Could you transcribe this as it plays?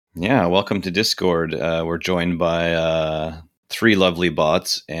Yeah, welcome to Discord. We're joined by three lovely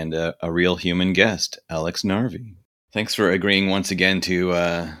bots and a real human guest, Alex Narvi. Thanks for agreeing once again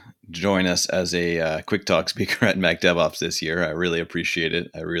to join us as a Quick Talk speaker at Mac DevOps this year. I really appreciate it.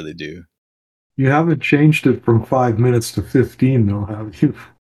 I really do. You haven't changed it from 5 minutes to 15, though, have you?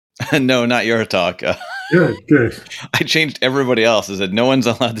 No, not your talk. Good. I changed everybody else's. That no one's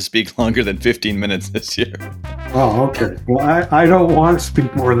allowed to speak longer than 15 minutes this year. Oh, okay. Well, I don't want to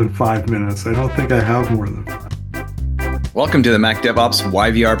speak more than 5 minutes. I don't think I have more than that. Welcome to the Mac DevOps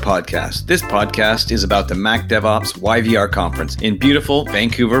YVR podcast. This podcast is about the Mac DevOps YVR conference in beautiful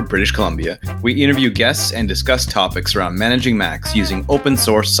Vancouver, British Columbia. We interview guests and discuss topics around managing Macs using open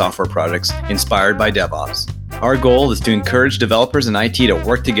source software products inspired by DevOps. Our goal is to encourage developers and IT to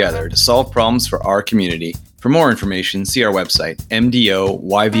work together to solve problems for our community. For more information, see our website, mdoyvr.com.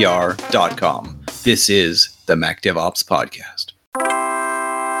 This is the Mac DevOps podcast.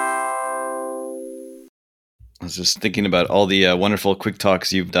 I was just thinking about all the wonderful Quick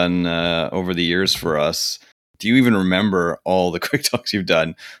Talks you've done over the years for us. Do you even remember all the Quick Talks you've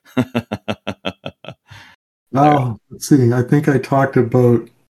done? Oh, let's see. I think I talked about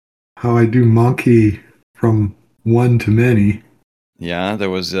how I do Monkey from one to many. Yeah, there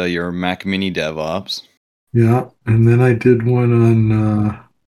was your Mac Mini DevOps. Yeah, and then I did one on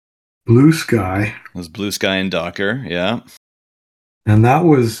Blue Sky. It was Blue Sky and Docker, yeah. And that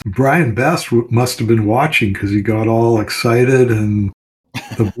was Brian Best must have been watching because he got all excited, and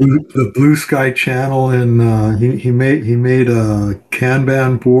the Blue Sky channel, and he made a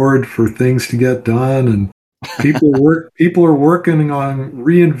Kanban board for things to get done, and people are working on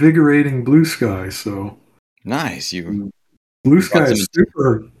reinvigorating Blue Sky. So nice, Blue Sky is a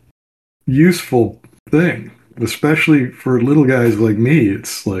super useful thing, especially for little guys like me.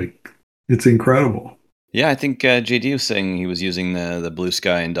 It's incredible. Yeah, I think JD was saying he was using the Blue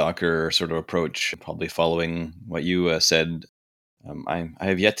Sky and Docker sort of approach, probably following what you said. I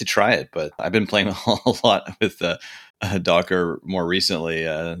have yet to try it, but I've been playing a lot with Docker more recently.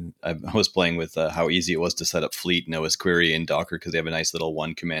 I was playing with how easy it was to set up Fleet and OS Query in Docker because they have a nice little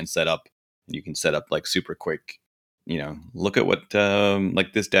one command setup. And you can set up like super quick. Look at what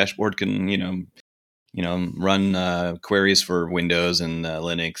like this dashboard can run queries for Windows and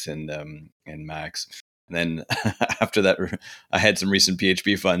Linux and Macs. And then after that, I had some recent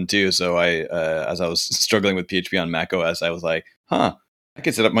PHP fun too. So as I was struggling with PHP on Mac OS, I was like, I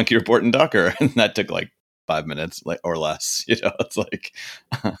could set up Monkey Report in Docker. And that took like 5 minutes or less. It's like,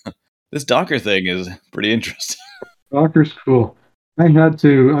 this Docker thing is pretty interesting. Docker's cool. I've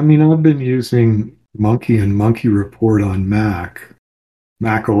been using Monkey and Monkey Report on Mac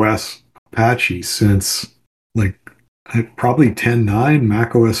OS Apache since probably 10.9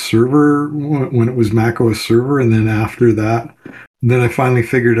 Mac OS Server, when it was Mac OS Server, and then after that, then I finally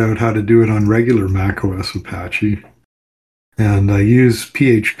figured out how to do it on regular Mac OS Apache. And I use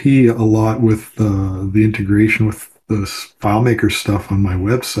PHP a lot with the integration with the FileMaker stuff on my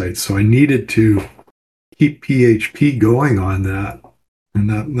website, so I needed to keep PHP going on that,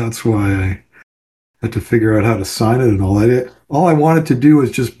 and that's why I had to figure out how to sign it and all that. All I wanted to do was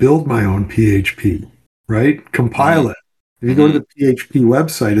just build my own PHP, right? Compile it. If you go to the PHP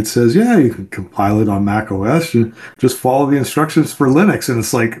website, it says, yeah, you can compile it on Mac OS. You just follow the instructions for Linux. And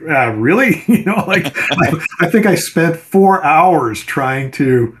it's like, really? I think I spent 4 hours trying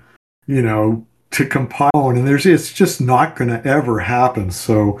to compile one. And it's just not going to ever happen.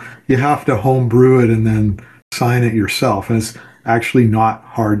 So you have to homebrew it and then sign it yourself. And it's actually not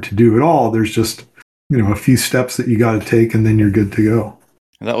hard to do at all. There's just, a few steps that you got to take, and then you're good to go.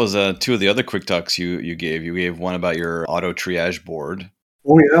 And that was two of the other Quick Talks you gave. You gave one about your auto triage board.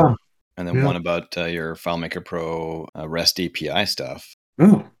 Oh, yeah. And then one about your FileMaker Pro REST API stuff.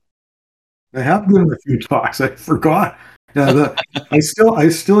 Oh, I have given a few talks. I forgot. Yeah, I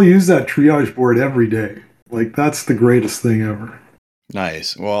still use that triage board every day. Like, that's the greatest thing ever.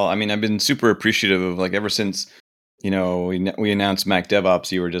 Nice. Well, I've been super appreciative of ever since we announced Mac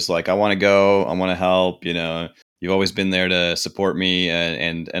DevOps. You were just like, I want to go. I want to help. You've always been there to support me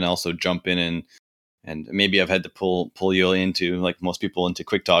and also jump in and maybe I've had to pull you into, like most people, into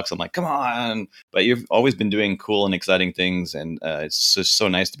Quick Talks. I'm like, come on. But you've always been doing cool and exciting things. And it's just so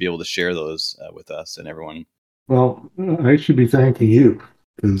nice to be able to share those with us and everyone. Well, I should be thanking you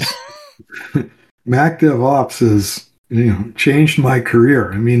because Mac DevOps has changed my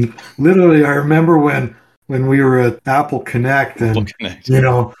career. Literally, I remember when we were at Apple Connect and,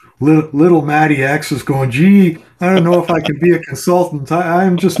 little Matty X was going, gee, I don't know if I can be a consultant.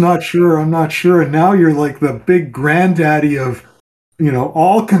 I'm just not sure. I'm not sure. And now you're like the big granddaddy of,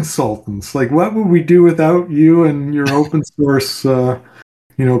 all consultants. Like, what would we do without you and your open source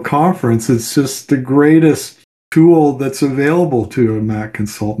conference. It's just the greatest tool that's available to a Mac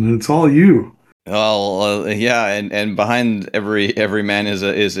consultant. It's all you. Well, yeah, and behind every man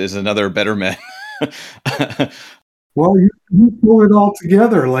is another better man. Well, you pull it all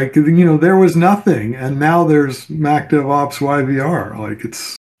together. Like, there was nothing, and now there's Mac DevOps YVR. Like,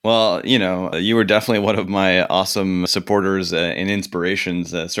 it's Well, you were definitely one of my awesome supporters and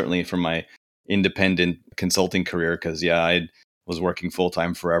inspirations, certainly from my independent consulting career. Because yeah, I was working full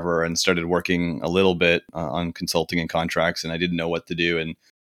time forever and started working a little bit on consulting and contracts, and I didn't know what to do. And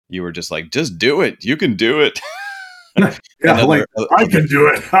you were just like, just do it. You can do it. And yeah, like I other can do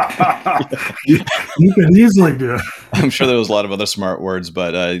it. yeah. You can easily do it. I'm sure there was a lot of other smart words,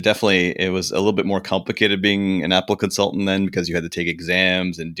 but definitely it was a little bit more complicated being an Apple consultant then because you had to take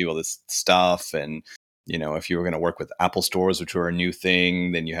exams and do all this stuff. And, if you were going to work with Apple stores, which were a new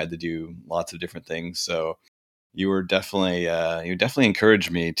thing, then you had to do lots of different things. So you definitely encouraged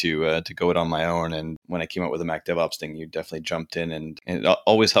me to go it on my own. And when I came up with the Mac DevOps thing, you definitely jumped in, and it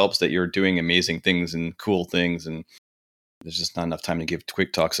always helps that you're doing amazing things and cool things. And there's just not enough time to give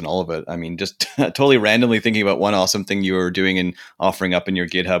quick talks and all of it. I mean, just totally randomly thinking about one awesome thing you were doing and offering up in your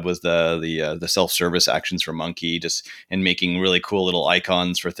GitHub was the self-service actions for Monkey, just and making really cool little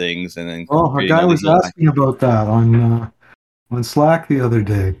icons for things, and then Oh, a creating guy all these was little. asking about that on Slack the other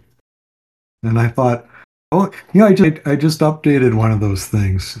day, and I thought, oh, I just updated one of those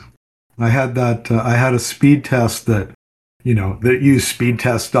things. I had that. I had a speed test that used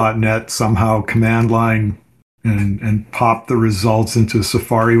speedtest.net somehow command line and popped the results into a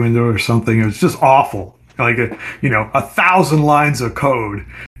Safari window or something. It was just awful. Like 1,000 lines of code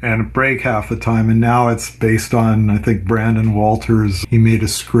and break half the time. And now it's based on, I think, Brandon Walters. He made a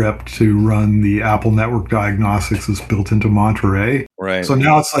script to run the Apple Network Diagnostics that's built into Monterey. Right. So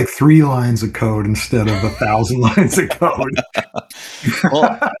now it's like 3 lines of code instead of 1,000 lines of code.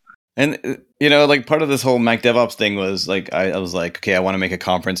 Well, and like part of this whole Mac DevOps thing was like I was like, okay, I want to make a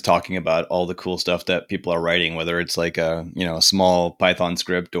conference talking about all the cool stuff that people are writing, whether it's like a small Python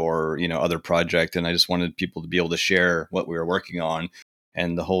script or other project, and I just wanted people to be able to share what we were working on,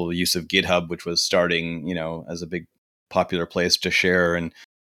 and the whole use of GitHub, which was starting as a big popular place to share. And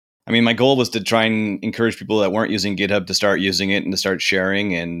I mean, my goal was to try and encourage people that weren't using GitHub to start using it and to start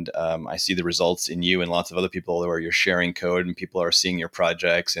sharing. And I see the results in you and lots of other people where you're sharing code and people are seeing your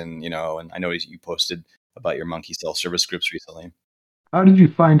projects. And, and I know you posted about your Monkey self-service scripts recently. How did you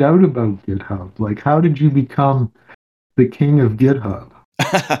find out about GitHub? Like, how did you become the king of GitHub?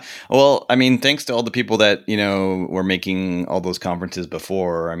 Well, I mean, thanks to all the people that, were making all those conferences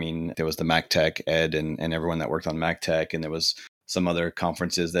before. I mean, there was the MacTech Ed and everyone that worked on MacTech, and there was some other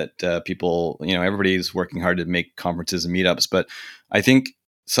conferences that people, everybody's working hard to make conferences and meetups. But I think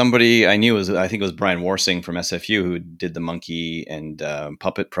somebody I knew I think it was Brian Warsing from SFU who did the Monkey and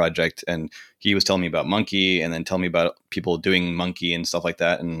Puppet project. And he was telling me about Monkey and then telling me about people doing Monkey and stuff like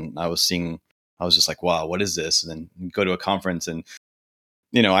that. And I was just like, wow, what is this? And then go to a conference and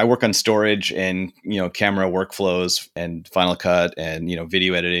I work on storage and, camera workflows and Final Cut and,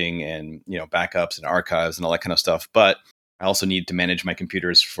 video editing and, backups and archives and all that kind of stuff. But I also need to manage my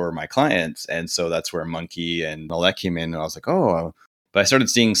computers for my clients. And so that's where Monkey and all that came in. And I was like, oh, but I started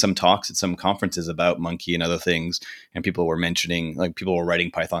seeing some talks at some conferences about Monkey and other things. And people were mentioning, like people were writing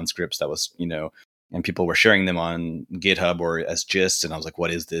Python scripts that was, and people were sharing them on GitHub or as gist. And I was like,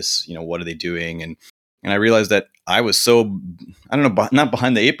 what is this? What are they doing? And I realized that I was so, I don't know, not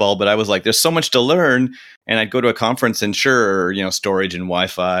behind the 8 ball, but I was like, there's so much to learn. And I'd go to a conference and sure, storage and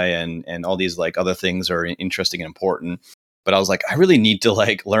Wi-Fi and all these like other things are interesting and important. But I was like, I really need to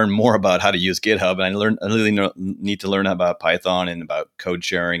like learn more about how to use GitHub. And I really need to learn about Python and about code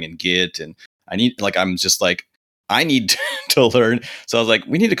sharing and Git. And I'm just like, I need to learn. So I was like,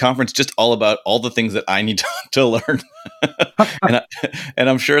 we need a conference just all about all the things that I need to learn. and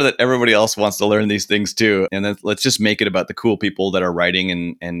I'm sure that everybody else wants to learn these things too. And then let's just make it about the cool people that are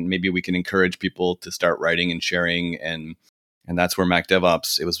writing and maybe we can encourage people to start writing and sharing. And that's where Mac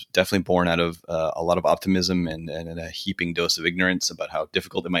DevOps, it was definitely born out of a lot of optimism and a heaping dose of ignorance about how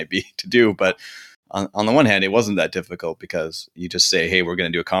difficult it might be to do. But on the one hand, it wasn't that difficult because you just say, hey, we're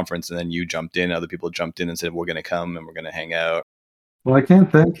going to do a conference. And then you jumped in, other people jumped in and said, we're going to come and we're going to hang out. Well, I can't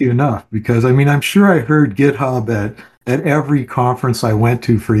thank you enough because I mean, I'm sure I heard GitHub at every conference I went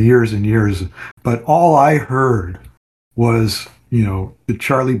to for years and years, but all I heard was, the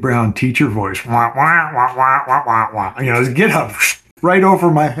Charlie Brown teacher voice, wah, wah, wah, wah, wah, wah, wah. It's GitHub right over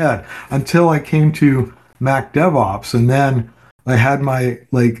my head until I came to Mac DevOps. And then I had my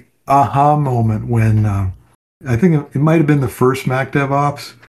like aha moment when I think it might have been the first Mac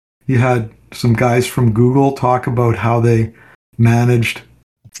DevOps. You had some guys from Google talk about how they managed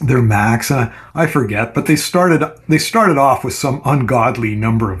their Macs, and I forget, but they started off with some ungodly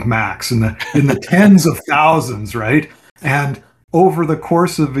number of Macs in the tens of thousands, right? And over the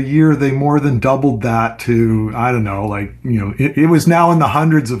course of a year, they more than doubled that to, I don't know, like, it was now in the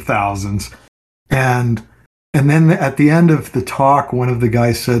hundreds of thousands. And and then at the end of the talk, one of the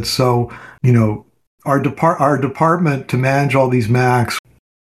guys said, "So, you know, our department to manage all these Macs,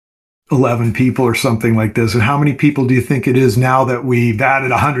 11 people or something like this. And how many people do you think it is now that we've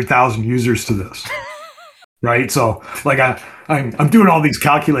added 100,000 users to this?" Right? So, like, I'm doing all these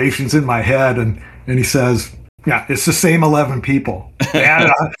calculations in my head, and he says, "Yeah, it's the same 11 people."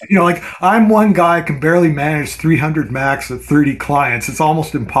 And, like, I'm one guy can barely manage 300 Macs at 30 clients. It's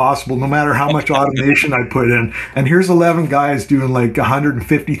almost impossible, no matter how much automation I put in. And here's 11 guys doing like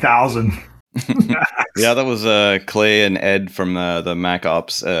 150,000. Yeah, that was Clay and Ed from the Mac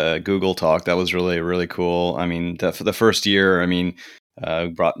Ops Google talk. That was really, really cool. I mean, for the first year, I mean,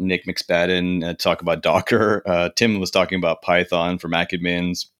 brought Nick McSpadden to talk about Docker. Tim was talking about Python for Mac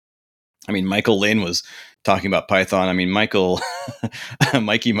admins. I mean, Michael Lynn was talking about Python. I mean,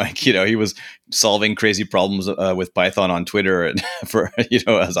 Mikey Mike, he was solving crazy problems with Python on Twitter and for,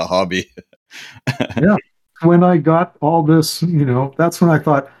 as a hobby. Yeah. When I got all this, that's when I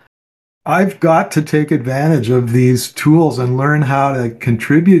thought, I've got to take advantage of these tools and learn how to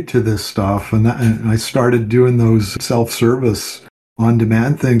contribute to this stuff. And I started doing those self-service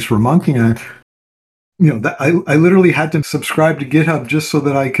on-demand things for Monkey. And I literally had to subscribe to GitHub just so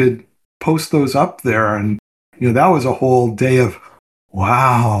that I could post those up there. And that was a whole day of,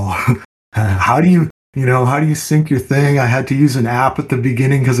 wow, how do you sync your thing? I had to use an app at the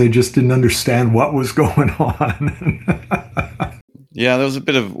beginning because I just didn't understand what was going on. Yeah, there was a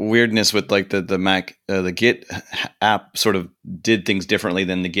bit of weirdness with like the Mac, the Git app sort of did things differently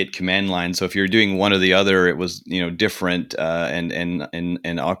than the Git command line. So if you're doing one or the other, it was different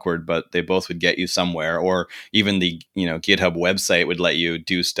and awkward, but they both would get you somewhere. Or even the GitHub website would let you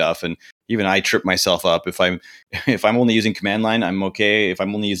do stuff. And even I trip myself up if I'm only using command line, I'm okay. If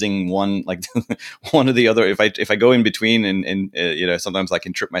I'm only using one, like one or the other, if I go in between and sometimes I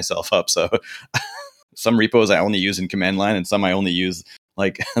can trip myself up. So. Some repos I only use in command line, and some I only use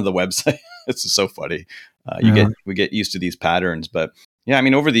like the website. It's just so funny. We get used to these patterns, but yeah, I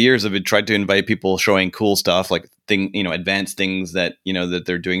mean, over the years, I've tried to invite people showing cool stuff, like advanced things that that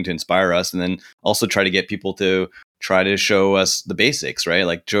they're doing to inspire us, and then also try to get people to try to show us the basics, right?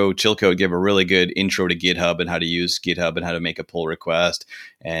 Like Joe Chilcote gave a really good intro to GitHub and how to use GitHub and how to make a pull request,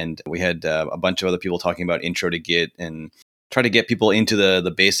 and we had a bunch of other people talking about intro to Git and try to get people into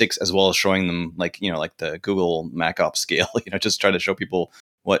the basics as well as showing them like the Google Mac Ops scale, just try to show people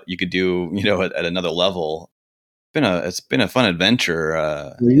what you could do, at another level. It's been a fun adventure.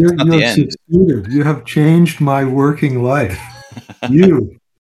 It's not the end. Succeeded. You have changed my working life. You,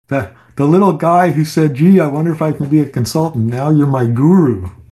 the little guy who said, "Gee, I wonder if I can be a consultant." Now you're my guru.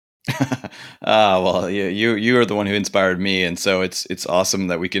 Well, you are the one who inspired me, and so it's awesome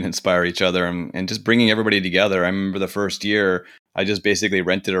that we can inspire each other and just bringing everybody together. I remember the first year, I just basically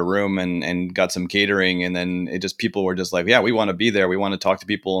rented a room and got some catering, and then people were just like, yeah, we want to be there, we want to talk to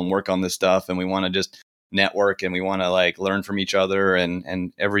people and work on this stuff, and we want to just network and we want to like learn from each other.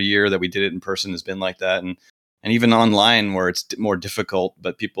 And every year that we did it in person has been like that, and even online where it's more difficult,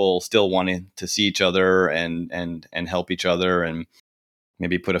 but people still wanting to see each other and help each other and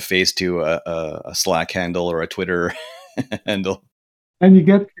maybe put a face to a Slack handle or a Twitter handle. And you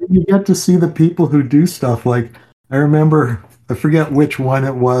get to see the people who do stuff. Like, I remember, I forget which one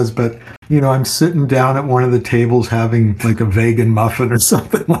it was, but I'm sitting down at one of the tables having like a vegan muffin or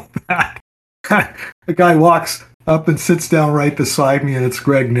something like that. The guy walks up and sits down right beside me, and it's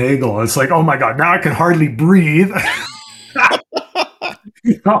Greg Nagel. It's like, oh my God, now I can hardly breathe.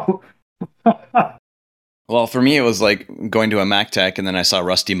 Well, for me, it was like going to a MacTech, and then I saw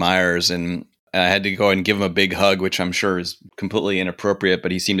Rusty Myers, and I had to go and give him a big hug, which I'm sure is completely inappropriate,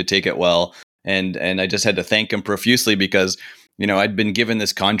 but he seemed to take it well. And I just had to thank him profusely because, I'd been given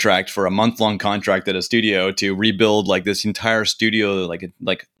this contract for a month-long contract at a studio to rebuild like this entire studio, like it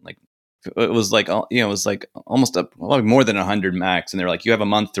was like, it was like almost more than 100 Macs. And they're like, you have a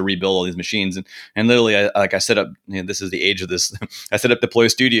month to rebuild all these machines. And literally I set up, this is the age of this. I set up Deploy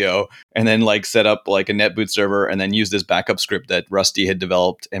Studio and then like set up like a NetBoot server and then used this backup script that Rusty had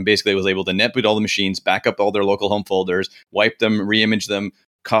developed and basically was able to NetBoot all the machines, back up all their local home folders, wipe them, reimage them,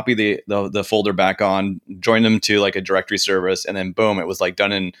 copy the folder back on, join them to like a directory service. And then boom, it was like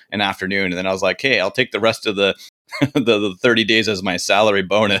done in an afternoon. And then I was like, hey, I'll take the rest of the 30 days as my salary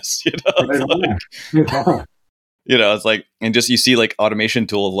bonus, it's like, and just you see like automation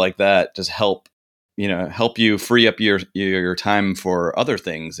tools like that just help help you free up your time for other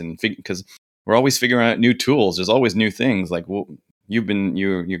things, and because we're always figuring out new tools. There's always new things. Like, well, you're going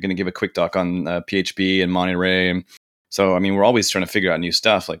to give a quick talk on PHP and Monterey, and so I mean, we're always trying to figure out new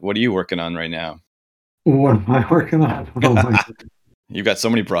stuff. Like, what are you working on right now? What am I working on? Oh my God. You've got so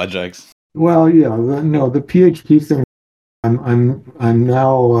many projects. Well, yeah, no, the PHP thing. I'm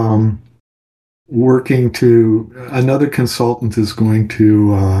now working to. Another consultant is going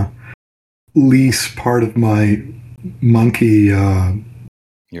to lease part of my Monkey.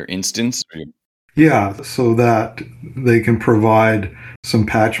 Your instance? Yeah, so that they can provide some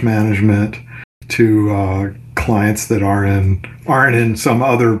patch management to clients that aren't in some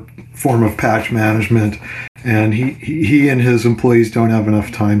other form of patch management, and he and his employees don't have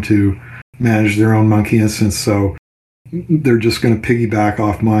enough time to manage their own Monkey instance, so they're just going to piggyback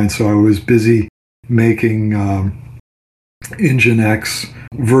off mine. So I was busy making Nginx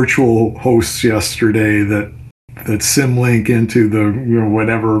virtual hosts yesterday that symlink into the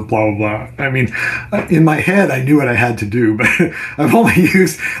whatever blah blah blah. I mean, in my head I knew what I had to do, but I'm only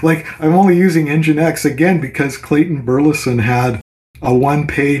using Nginx again because Clayton Burleson had a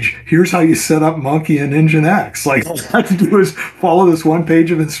one-page, here's how you set up Monkey and Nginx. Like, all I had to do is follow this one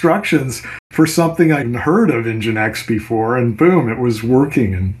page of instructions for something I hadn't heard of Nginx before, and boom, it was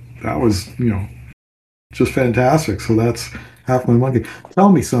working, and that was just fantastic. So that's half my Monkey.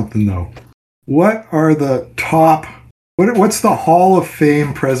 Tell me something though. What are the top? What's the Hall of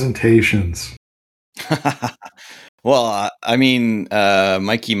Fame presentations? Well, I mean,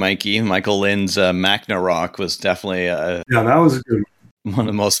 Michael Lynn's Ragnarok was definitely yeah, that was good. One of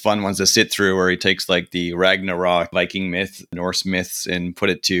the most fun ones to sit through, where he takes like the Ragnarok Viking myth, Norse myths, and put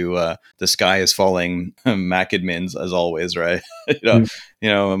it to the sky is falling Macedmins, as always, right? That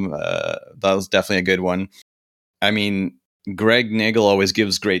was definitely a good one. I mean, Greg Nagel always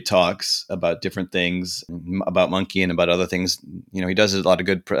gives great talks about different things, about Monkey and about other things. He does a lot of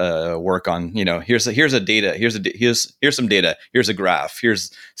good work on. Here's some data. Here's a graph.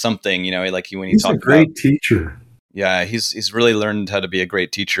 Here's something. He's a great teacher. Yeah, he's really learned how to be a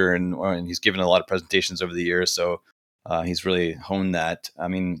great teacher, and he's given a lot of presentations over the years. So he's really honed that. I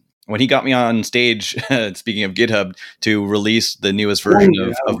mean, when he got me on stage, speaking of GitHub, to release the newest version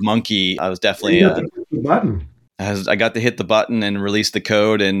of Monkey, I was definitely button. I got to hit the button and release the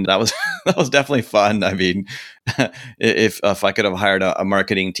code, and that was definitely fun. I mean, if I could have hired a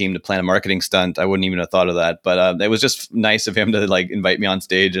marketing team to plan a marketing stunt, I wouldn't even have thought of that. But it was just nice of him to invite me on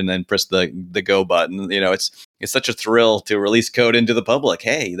stage and then press the go button. It's such a thrill to release code into the public.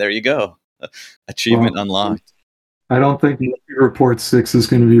 Hey, there you go, achievement unlocked. I don't think Monkey Report 6 is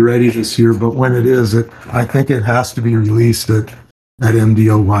going to be ready this year, but when it is, I think it has to be released at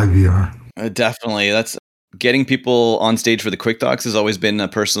MDLYVR. Definitely, that's. Getting people on stage for the quick talks has always been a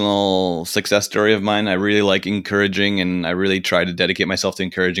personal success story of mine. I really like encouraging, and I really try to dedicate myself to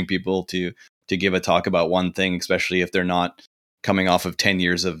encouraging people to give a talk about one thing, especially if they're not coming off of 10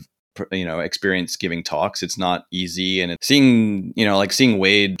 years of experience giving talks. It's not easy, and seeing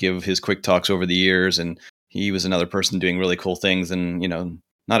Wade give his quick talks over the years, and he was another person doing really cool things, and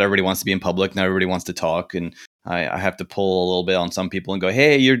not everybody wants to be in public, not everybody wants to talk, and I have to pull a little bit on some people and go,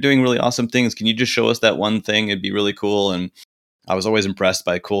 hey, you're doing really awesome things. Can you just show us that one thing? It'd be really cool. And I was always impressed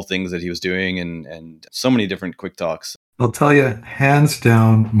by cool things that he was doing, and so many different quick talks. I'll tell you, hands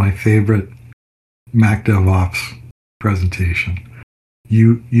down, my favorite Mac DevOps presentation.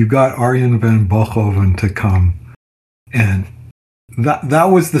 You got Arjen van Bochoven to come, and that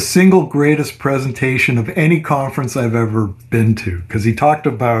was the single greatest presentation of any conference I've ever been to, because he talked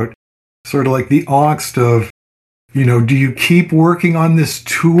about sort of like the angst of, do you keep working on this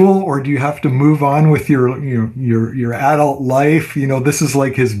tool, or do you have to move on with your adult life? This is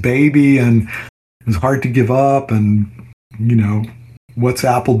like his baby, and it's hard to give up. And what's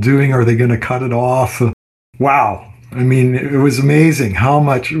Apple doing? Are they going to cut it off? Wow! I mean, it was amazing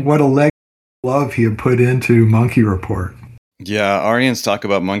what a leg of love he had put into Monkey Report. Yeah, Arjen's talk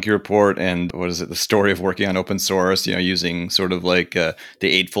about Monkey Report and the story of working on open source, using sort of like the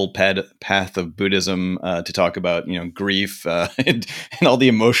Eightfold Path of Buddhism to talk about, grief and all the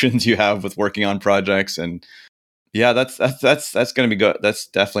emotions you have with working on projects. And yeah, that's going to be good. That's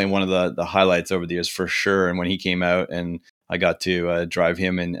definitely one of the highlights over the years for sure. And when he came out, and I got to drive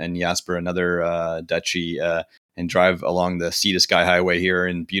him and Jasper, another Dutchie, and drive along the Sea to Sky Highway here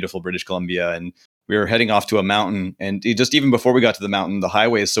in beautiful British Columbia, and we were heading off to a mountain, and just even before we got to the mountain, the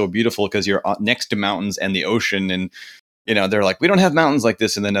highway is so beautiful because you're next to mountains and the ocean. And, they're like, we don't have mountains like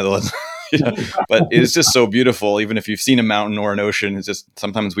this in the Netherlands, but it's just so beautiful. Even if you've seen a mountain or an ocean, it's just,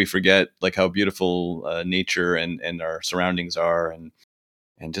 sometimes we forget like how beautiful nature and our surroundings are.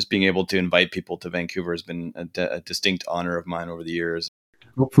 And just being able to invite people to Vancouver has been a distinct honor of mine over the years.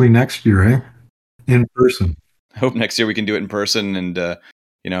 Hopefully next year, eh? In person. I hope next year we can do it in person. And,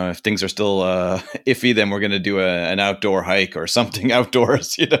 if things are still iffy, then we're going to do an outdoor hike or something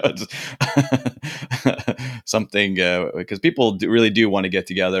outdoors, something, because people really do want to get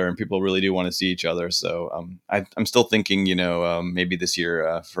together and people really do want to see each other. So I'm still thinking, maybe this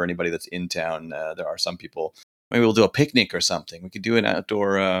year for anybody that's in town, there are some people, maybe we'll do a picnic or something. We could do an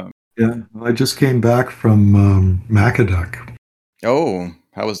outdoor. Yeah, I just came back from Macaduk. Oh,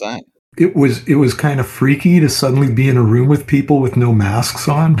 how was that? It was kind of freaky to suddenly be in a room with people with no masks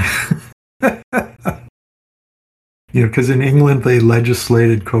on. Because in England they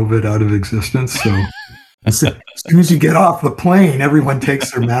legislated COVID out of existence. So as soon as you get off the plane, everyone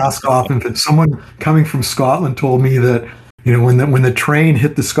takes their mask off. And someone coming from Scotland told me that when the train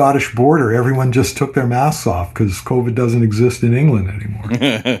hit the Scottish border, everyone just took their masks off because COVID doesn't exist in England anymore.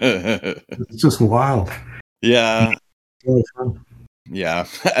 It's just wild. Yeah. Really fun. Yeah,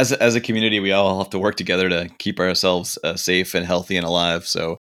 as a community, we all have to work together to keep ourselves safe and healthy and alive.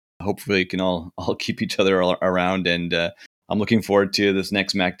 So hopefully, we can all keep each other around. And I'm looking forward to this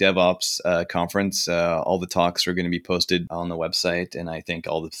next Mac DevOps conference. All the talks are going to be posted on the website, and I thank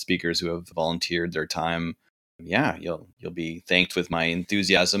all the speakers who have volunteered their time. Yeah, you'll be thanked with my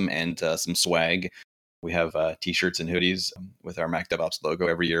enthusiasm and some swag. We have T-shirts and hoodies with our Mac DevOps logo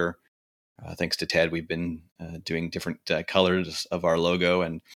every year. Thanks to Ted, we've been doing different colors of our logo,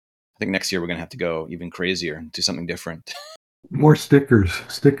 and I think next year we're going to have to go even crazier and do something different. More stickers.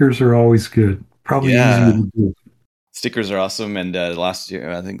 Stickers are always good. Probably easier to do. Stickers are awesome, and last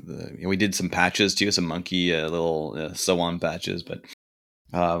year I think we did some patches too, some monkey little sew-on patches. But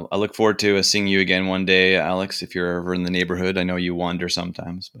I look forward to seeing you again one day, Alex, if you're ever in the neighborhood. I know you wander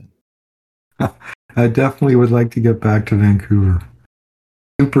sometimes, but I definitely would like to get back to Vancouver.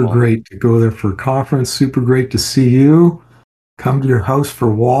 Super great to go there for a conference. Super great to see you. Come to your house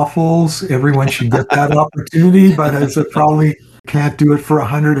for waffles. Everyone should get that opportunity, but as I probably can't do it for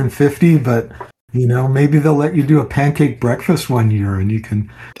 150, but maybe they'll let you do a pancake breakfast one year and you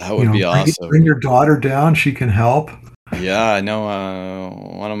can that would be awesome. Bring your daughter down, she can help. Yeah, I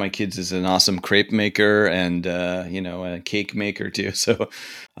know one of my kids is an awesome crepe maker and a cake maker too. So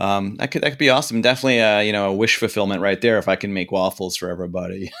that could be awesome. Definitely a wish fulfillment right there if I can make waffles for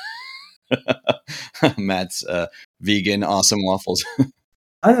everybody. Matt's vegan awesome waffles.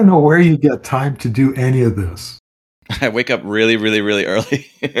 I don't know where you get time to do any of this. I wake up really, really, really early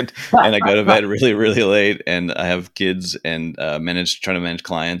and I go to bed really, really late, and I have kids and trying to manage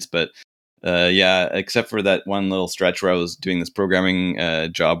clients, but except for that one little stretch where I was doing this programming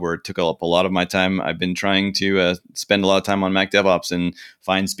job where it took up a lot of my time, I've been trying to spend a lot of time on Mac DevOps and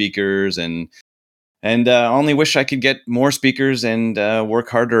find speakers and only wish I could get more speakers and work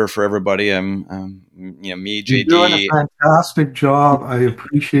harder for everybody. Me, JD. You're doing a fantastic job. I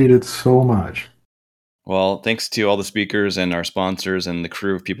appreciate it so much. Well, thanks to all the speakers and our sponsors and the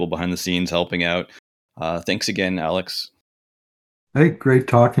crew of people behind the scenes helping out. Thanks again, Alex. Hey, great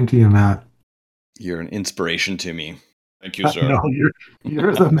talking to you, Matt. You're an inspiration to me. Thank you, sir. No,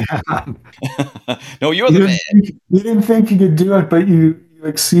 you're the man. No, you're the man. You didn't think you could do it, but you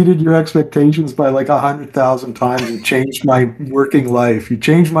exceeded your expectations by like 100,000 times. You changed my working life. You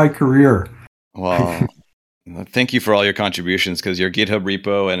changed my career. Well, thank you for all your contributions, because your GitHub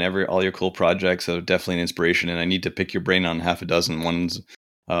repo and all your cool projects are definitely an inspiration. And I need to pick your brain on half a dozen ones.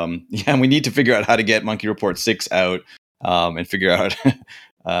 And we need to figure out how to get Monkey Report 6 out and figure out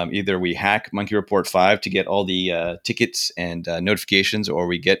either we hack Monkey Report 5 to get all the tickets and notifications, or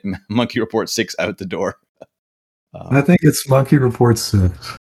we get Monkey Report 6 out the door. I think it's Monkey Report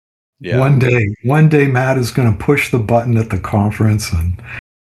 6. Yeah. One day Matt is going to push the button at the conference and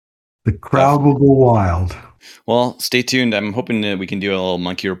the crowd will go wild. Well, stay tuned. I'm hoping that we can do a little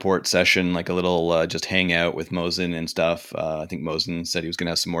Monkey Report session, like a little just hang out with Mosen and stuff. I think Mosen said he was going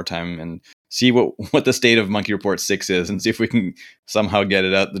to have some more time and see what the state of Monkey Report 6 is and see if we can somehow get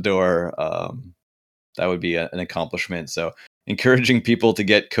it out the door. That would be an accomplishment. So encouraging people to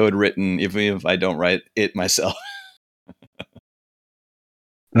get code written, even if I don't write it myself.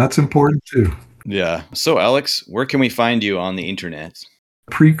 That's important too. Yeah. So Alex, where can we find you on the internet?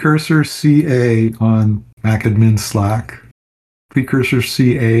 Precursor CA on MacAdmin Slack. Precursor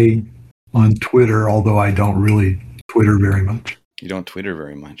CA on Twitter, although I don't really Twitter very much. You don't Twitter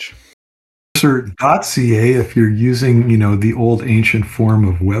very much. Precursor.ca if you're using, the old ancient form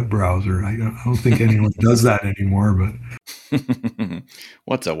of web browser. I don't think anyone does that anymore, but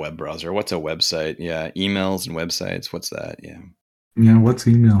what's a web browser? What's a website? Yeah, emails and websites. What's that? Yeah. Yeah, what's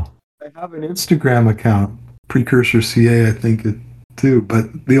email? I have an Instagram account, Precursor CA. I think too.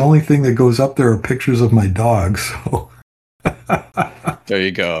 But the only thing that goes up there are pictures of my dog. So There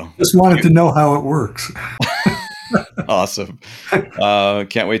you go. just wanted to know how it works. Awesome.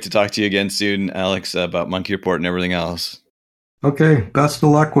 Can't wait to talk to you again soon, Alex, about Monkey Report and everything else. Okay, best of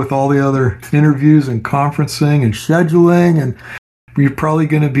luck with all the other interviews and conferencing and scheduling. And you're probably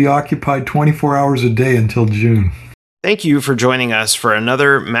going to be occupied 24 hours a day until June. Thank you for joining us for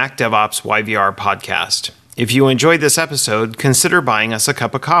another Mac DevOps YVR podcast. If you enjoyed this episode, consider buying us a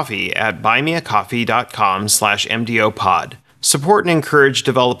cup of coffee at buymeacoffee.com/MDOpod. Support and encourage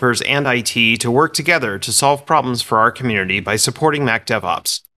developers and IT to work together to solve problems for our community by supporting Mac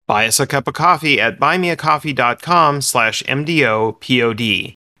DevOps. Buy us a cup of coffee at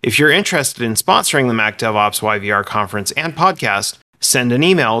buymeacoffee.com/MDOPOD. If you're interested in sponsoring the Mac DevOps YVR conference and podcast, send an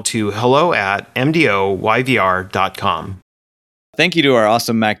email to hello@mdoyvr.com. Thank you to our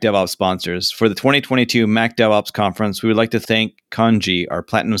awesome Mac DevOps sponsors. For the 2022 Mac DevOps Conference, we would like to thank Kanji, our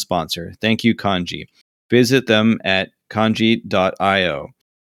platinum sponsor. Thank you, Kanji. Visit them at kanji.io.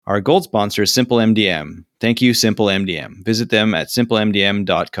 Our gold sponsor is SimpleMDM. Thank you, SimpleMDM. Visit them at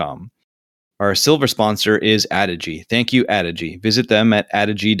simplemdm.com. Our silver sponsor is Adigy. Thank you, Adigy. Visit them at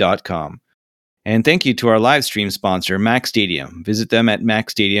adigy.com. And thank you to our live stream sponsor, Mac Stadium. Visit them at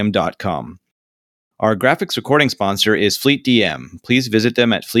macstadium.com. Our graphics recording sponsor is FleetDM. Please visit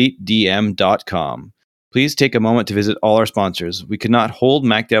them at fleetdm.com. Please take a moment to visit all our sponsors. We could not hold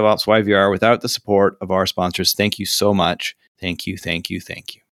Mac DevOps YVR without the support of our sponsors. Thank you so much. Thank you, thank you,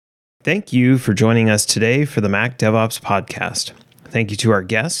 thank you. Thank you for joining us today for the Mac DevOps podcast. Thank you to our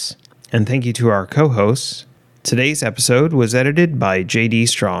guests, and thank you to our co-hosts. Today's episode was edited by JD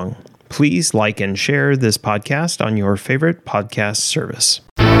Strong. Please like and share this podcast on your favorite podcast service.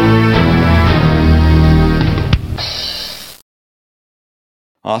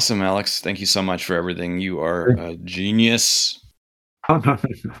 Awesome, Alex. Thank you so much for everything. You are a genius. You're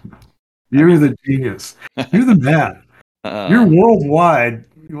the genius. You're the man. You're worldwide.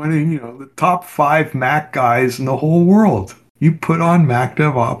 The top 5 Mac guys in the whole world. You put on Mac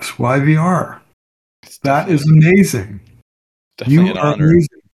DevOps YVR. That is amazing. Definitely You an are honor.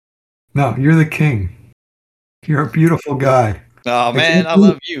 amazing. No, you're the king. You're a beautiful guy. Oh man, I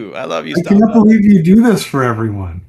love you. I love you. I can't believe you do this for everyone.